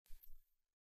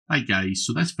Hi guys,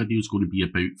 so this video is going to be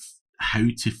about how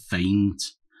to find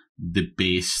the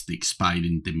best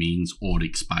expiring domains or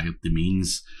expired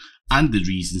domains and the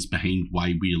reasons behind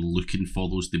why we're looking for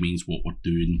those domains, what we're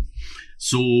doing.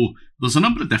 So there's a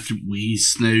number of different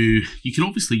ways. Now you can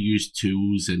obviously use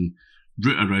tools and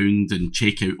root around and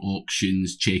check out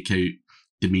auctions, check out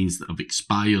domains that have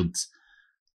expired,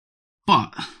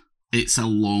 but it's a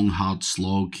long hard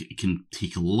slog. It can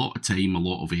take a lot of time, a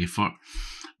lot of effort.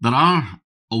 There are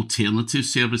alternative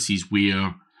services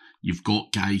where you've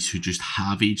got guys who just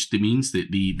have aged domains,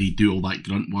 that they do all that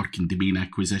grunt work and domain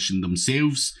acquisition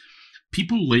themselves.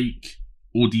 People like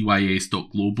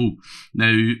odys.global.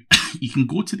 Now, you can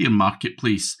go to their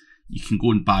marketplace, you can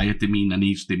go and buy a domain, an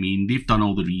aged domain. They've done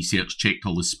all the research, checked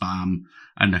all the spam,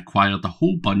 and acquired a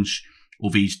whole bunch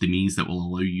of aged domains that will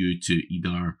allow you to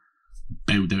either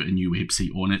build out a new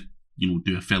website on it,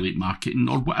 do affiliate marketing,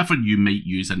 or whatever you might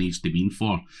use an aged domain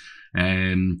for.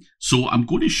 So I'm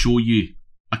going to show you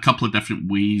a couple of different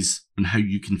ways on how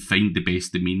you can find the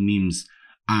best domain names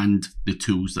and the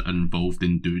tools that are involved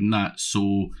in doing that.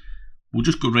 So we'll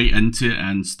just go right into it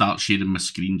and start sharing my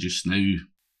screen just now.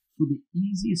 So the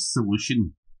easiest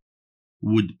solution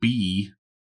would be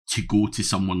to go to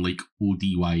someone like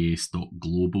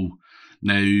odys.global.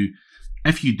 Now,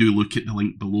 if you do look at the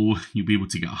link below, you'll be able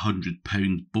to get a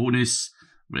 £100 bonus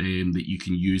that you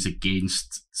can use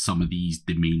against some of these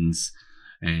domains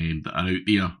that are out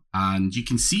there. And you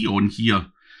can see on here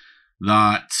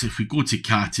that if we go to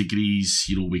categories,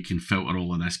 we can filter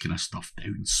all of this kind of stuff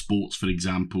down. Sports, for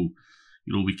example,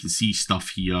 we can see stuff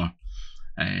here.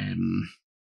 There's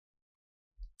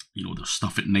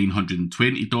stuff at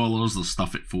 $920, there's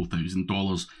stuff at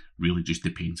 $4,000. Really just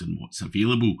depends on what's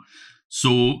available.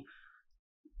 So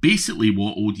basically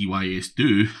what ODYS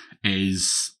do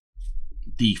is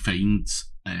they find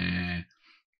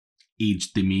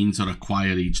aged domains or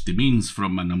acquire aged domains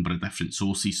from a number of different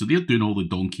sources. So they're doing all the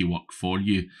donkey work for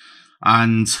you.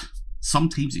 And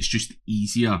sometimes it's just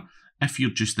easier if you're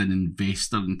just an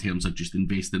investor in terms of just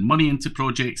investing money into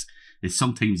projects. It's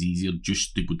sometimes easier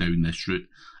just to go down this route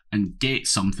and get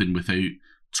something without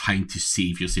trying to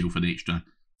save yourself an extra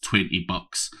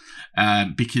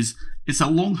 $20, because it's a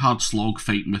long hard slog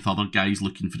fighting with other guys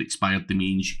looking for expired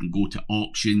domains. You can go to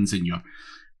auctions and you're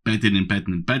bidding and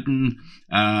bidding and bidding,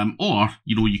 or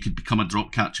you could become a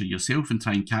drop catcher yourself and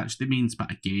try and catch domains. But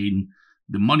again,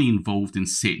 the money involved in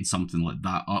setting something like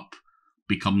that up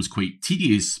becomes quite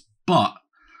tedious. But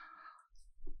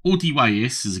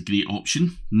ODYS is a great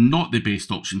option, not the best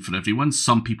option for everyone.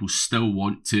 Some people still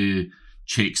want to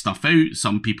check stuff out.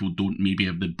 Some people don't maybe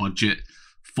have the budget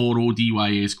for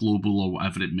ODYS Global or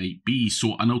whatever it might be.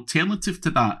 So an alternative to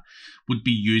that would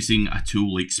be using a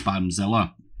tool like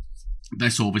Spamzilla.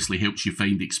 This obviously helps you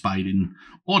find expiring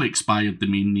or expired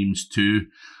domain names too.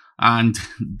 And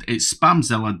it's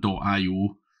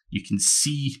spamzilla.io. You can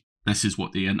see this is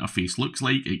what the interface looks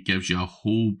like. It gives you a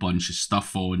whole bunch of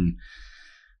stuff on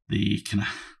the kind of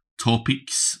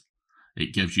topics.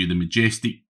 It gives you the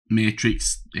majestic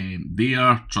metrics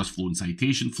there, trust flow and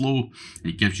citation flow.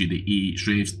 It gives you the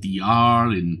Ahrefs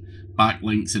DR and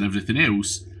backlinks and everything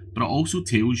else. But it also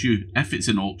tells you if it's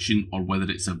an auction or whether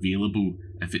it's available,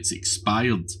 if it's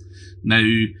expired. Now,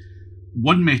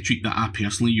 one metric that I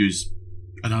personally use,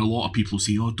 and a lot of people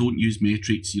say, oh, don't use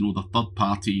metrics, they're third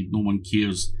party, no one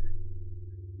cares.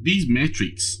 These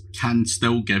metrics can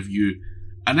still give you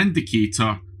an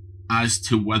indicator as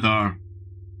to whether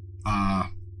a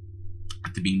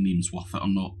domain name's worth it or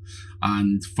not.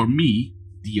 And for me,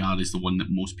 DR is the one that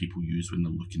most people use when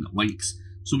they're looking at links.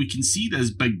 So we can see this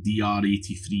big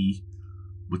DR83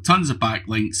 with tons of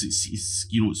backlinks.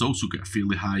 It's also got a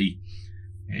fairly high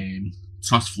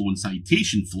trust flow and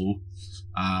citation flow,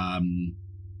 and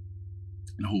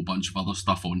a whole bunch of other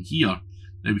stuff on here.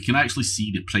 Now we can actually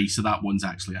see the price of that one's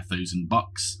actually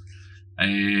 $1,000.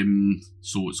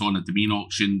 So it's on a domain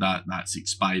auction that's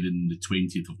expiring the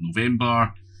 20th of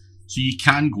November. So you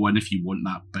can go in if you want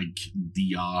that big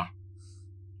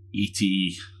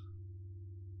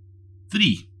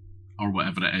DR83 or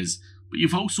whatever it is. But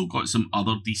you've also got some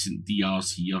other decent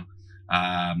DRs here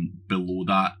below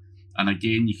that. And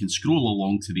again, you can scroll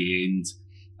along to the end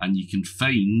and you can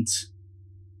find,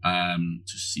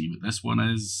 just see what this one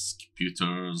is,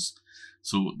 computers.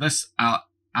 So this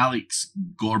Alex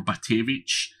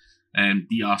Gorbatevich,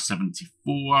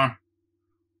 DR74,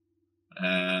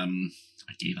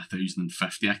 again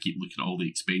 1,050. I keep looking at all the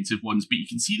expensive ones, but you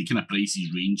can see the kind of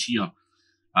prices range here.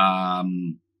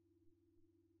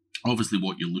 Obviously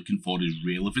what you're looking for is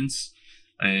relevance.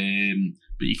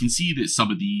 But you can see that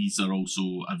some of these are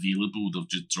also available. They've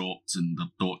just dropped and they're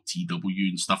 .tw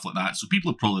and stuff like that. So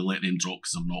people have probably let them drop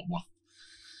because they're not worth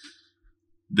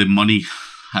the money,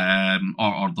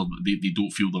 or they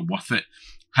don't feel they're worth it.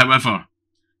 However,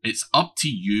 it's up to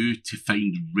you to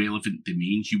find relevant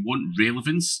domains. You want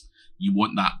relevance. You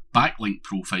want that backlink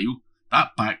profile.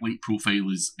 That backlink profile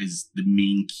is the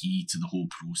main key to the whole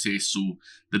process. So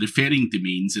the referring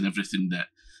domains and everything that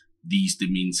these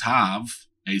domains have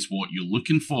is what you're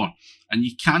looking for. And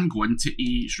you can go into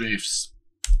Ahrefs,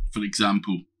 for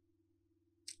example,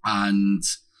 and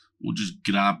we'll just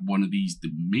grab one of these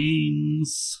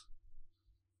domains.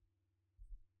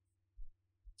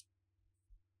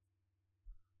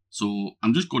 So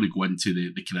I'm just going to go into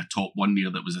the kind of top one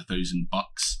there that was $1,000.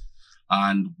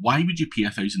 And why would you pay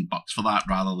 $1,000 for that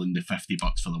rather than the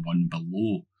 $50 for the one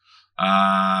below?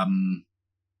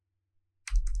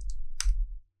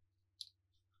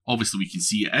 Obviously, we can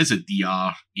see it is a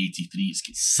DR83. It's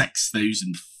got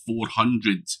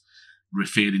 6,400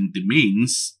 referring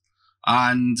domains.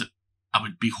 And I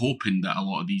would be hoping that a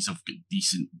lot of these have got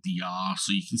decent DR.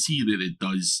 So you can see that it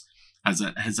has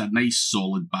a nice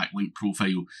solid backlink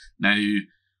profile. Now,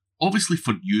 obviously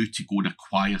for you to go and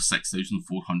acquire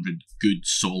 6,400 good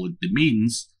solid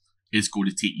domains is going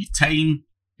to take you time,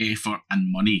 effort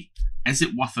and money. Is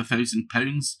it worth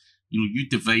 £1,000? You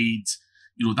divide,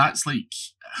 that's like,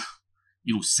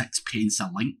 6 pence a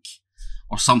link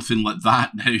or something like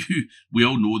that. Now, we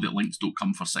all know that links don't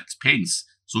come for 6 pence.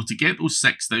 So to get those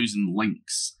 6,000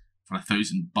 links for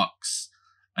 $1,000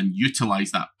 and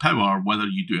utilise that power, whether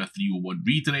you do a 301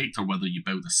 redirect or whether you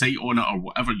build a site on it or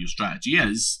whatever your strategy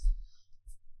is,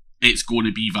 it's going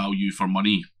to be value for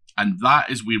money. And that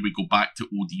is where we go back to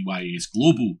ODYS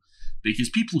Global. Because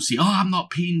people say, oh, I'm not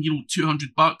paying,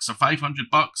 $200 or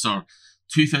 $500 or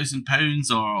 £2,000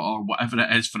 or whatever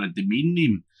it is for a domain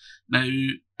name. Now,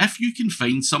 if you can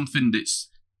find something that's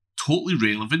totally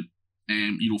relevant,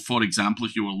 for example,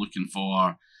 if you were looking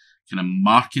for kind of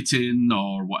marketing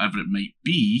or whatever it might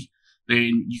be,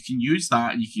 then you can use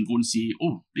that and you can go and say,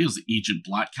 oh, there's Agent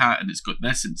Black Hat and it's got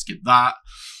this and it's got that.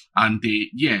 And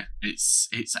yeah, it's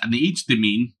an age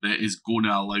domain that is going to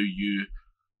allow you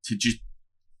to just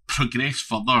progress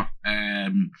further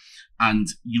and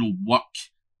work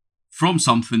from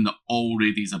something that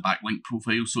already is a backlink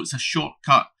profile. So it's a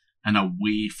shortcut and a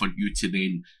way for you to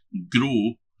then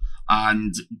grow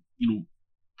and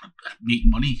make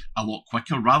money a lot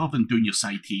quicker. Rather than doing your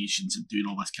citations and doing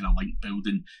all this kind of link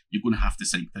building, you're going to have to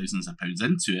sink thousands of pounds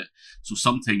into it. So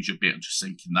sometimes you're better just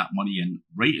sinking that money in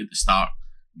right at the start,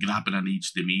 grabbing an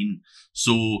age domain.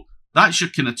 So that's your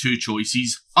kind of two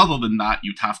choices. Other than that,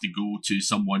 you'd have to go to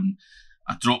someone,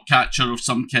 a drop catcher of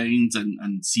some kind,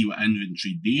 and see what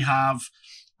inventory they have,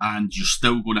 and you're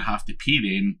still going to have to pay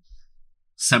them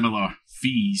similar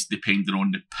fees depending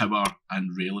on the power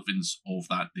and relevance of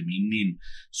that domain name.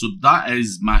 So that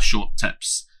is my short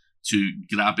tips to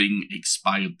grabbing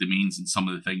expired domains and some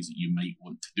of the things that you might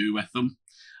want to do with them.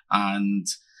 And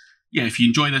yeah, if you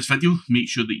enjoy this video, make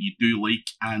sure that you do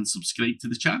like and subscribe to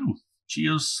the channel.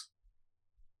 Cheers.